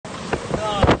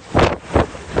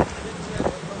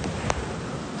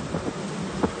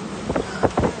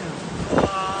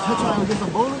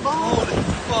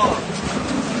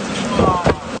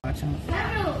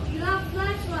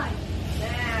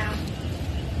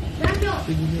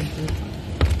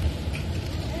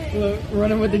Look,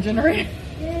 running with the generator.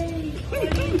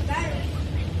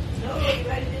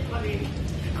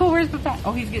 Cool, where's Papa?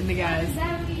 Oh, he's getting the guys.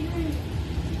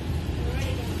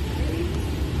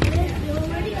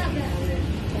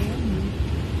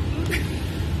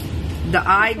 The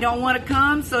eye don't want to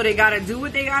come, so they got to do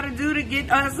what they got to do to get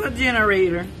us a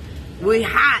generator. We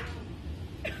hot.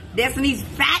 Destiny's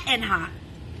fat and hot.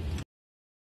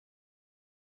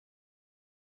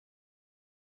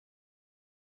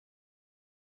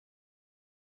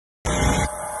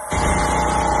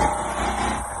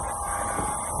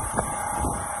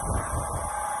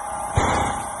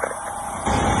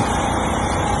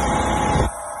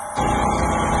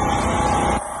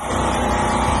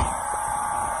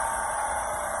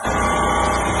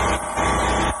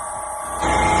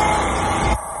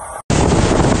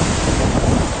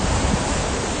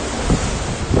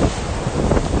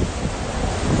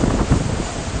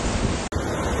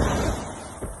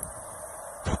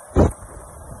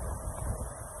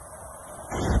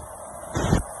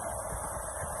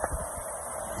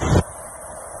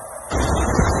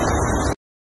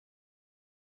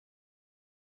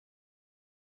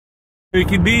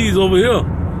 Ricky D's over here.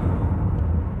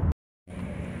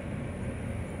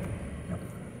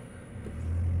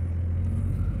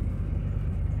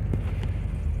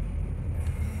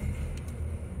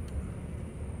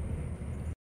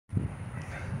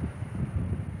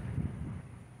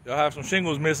 Y'all have some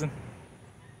shingles missing.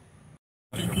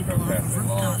 People on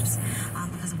rooftops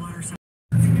because of water.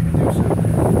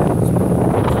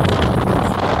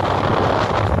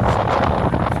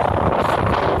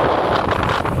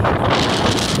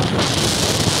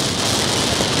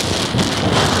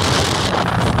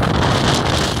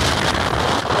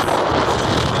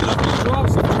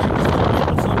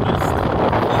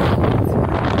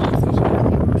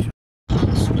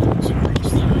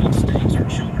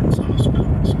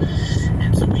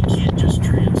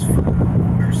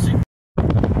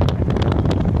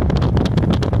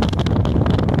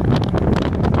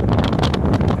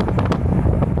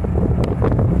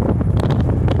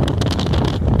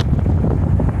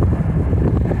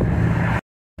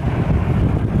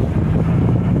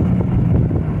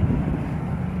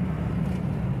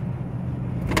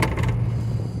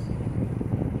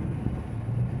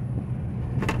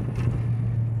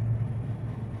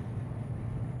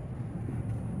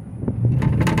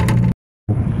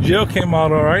 Jill came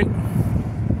out all right.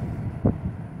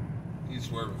 He's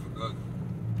swerving for good.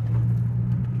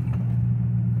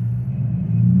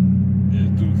 Yeah,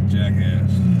 this dude's a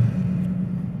jackass.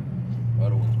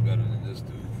 Other one's better than this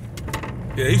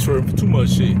dude. Yeah, he's swerving for too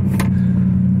much shit. I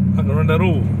can run that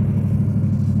over.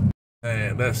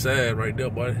 Man, that's sad right there,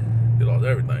 buddy. He lost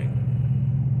everything.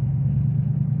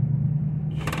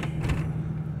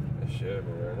 That shit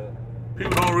right up.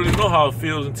 People don't really know how it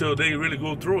feels until they really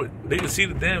go through it. They can see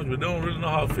the damage, but they don't really know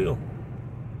how it feels.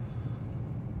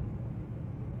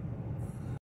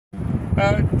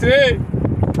 I tell you,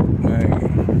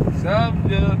 some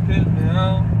just pissed me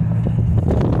off.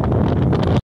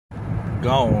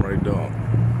 Gone right there.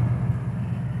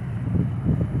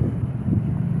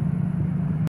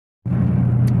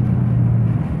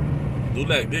 Look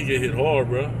like they get hit hard,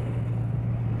 bro.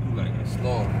 You like a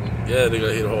slow, man. Yeah, they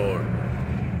got hit hard.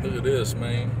 Look at this,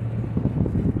 man.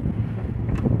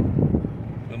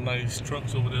 The nice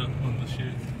trucks over there on the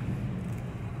shit.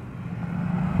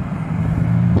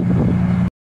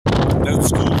 That's the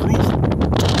school roof.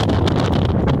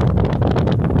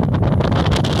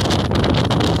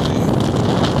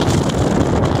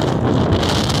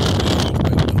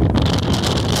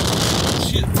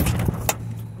 Shit.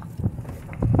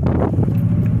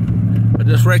 I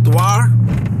just wrecked the wire.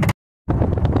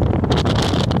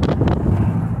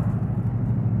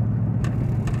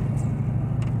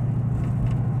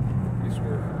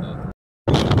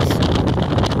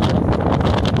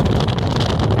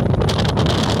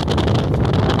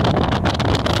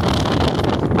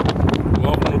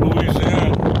 Welcome to Louisiana.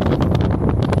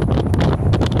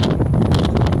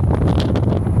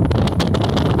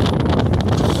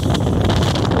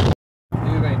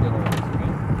 You ain't doing this,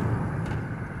 man.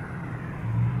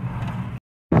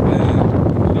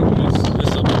 This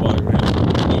is the body right here.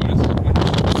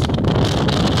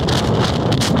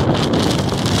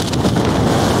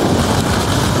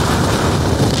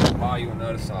 Buy you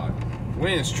another side.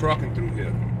 Wind's trucking through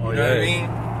here. Oh, You know what I mean?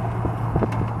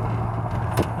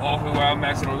 Off of where I'm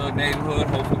at in a little neighborhood.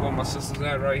 Hopefully where my sister's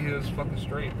at right here is fucking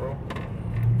straight, bro.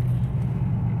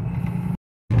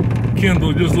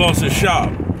 Kendall just lost his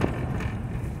shop.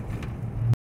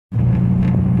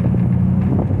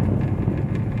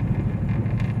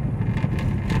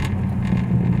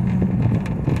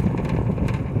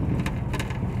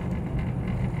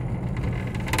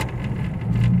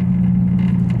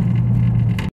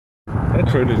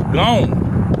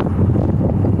 Gone.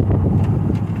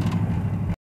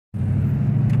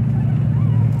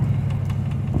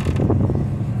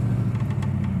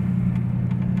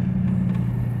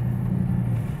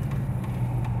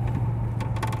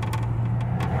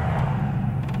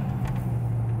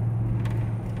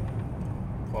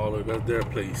 Oh, look, that's their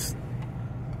place.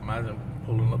 Imagine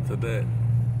pulling up to that.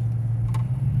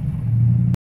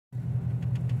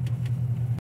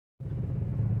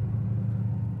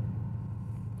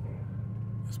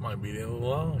 This might be the end of the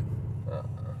line.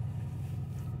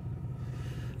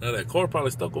 Now that car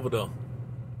probably stuck over there.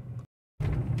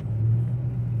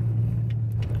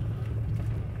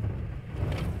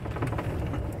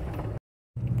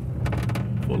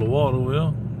 Full of water,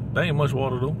 well. There ain't much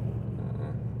water though.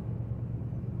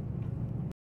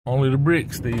 Only the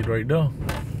bricks stayed right there.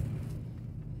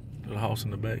 The house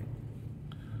in the back.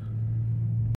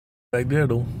 Back there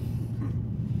though.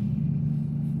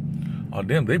 Oh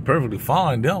damn, they perfectly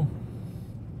fine, them.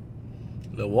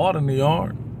 The water in the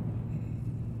yard.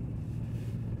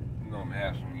 You gonna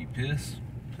have some eat piss?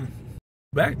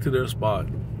 Back to their spot.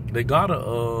 They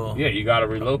gotta Yeah, you gotta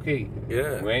relocate.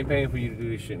 Yeah. We ain't paying for you to do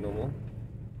this shit no more.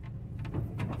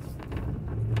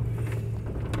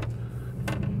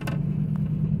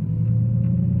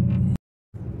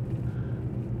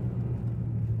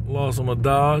 lost them a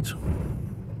Dodge.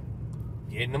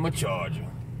 Getting them a Charger.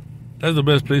 That's the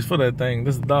best place for that thing.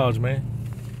 This is Dodge, man.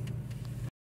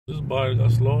 This body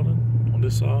got slaughtered on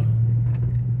this side.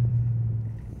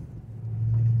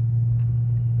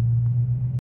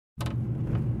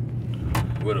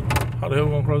 With him. How the hell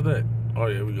we gonna cross that? Oh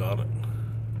yeah, we got it.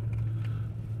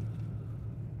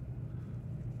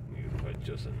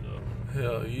 Just enough.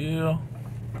 Hell yeah.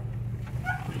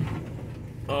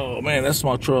 Oh man, that's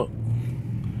my truck.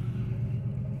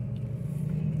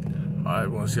 Alright,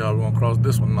 we're gonna see how we're gonna cross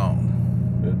this one now.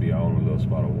 It'll be all in a little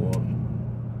spot of water.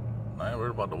 I ain't worried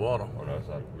about the water. On that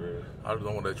side of the bridge. I just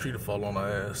don't want that tree to fall on our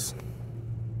ass.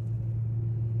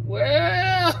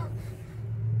 Well,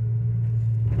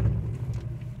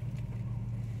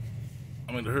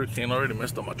 I mean, the hurricane already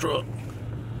messed up my truck.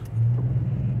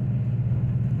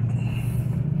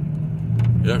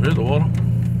 Yeah, here's the water.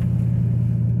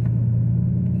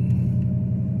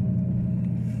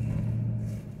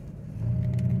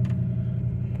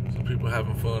 Some people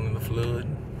having fun in the flood.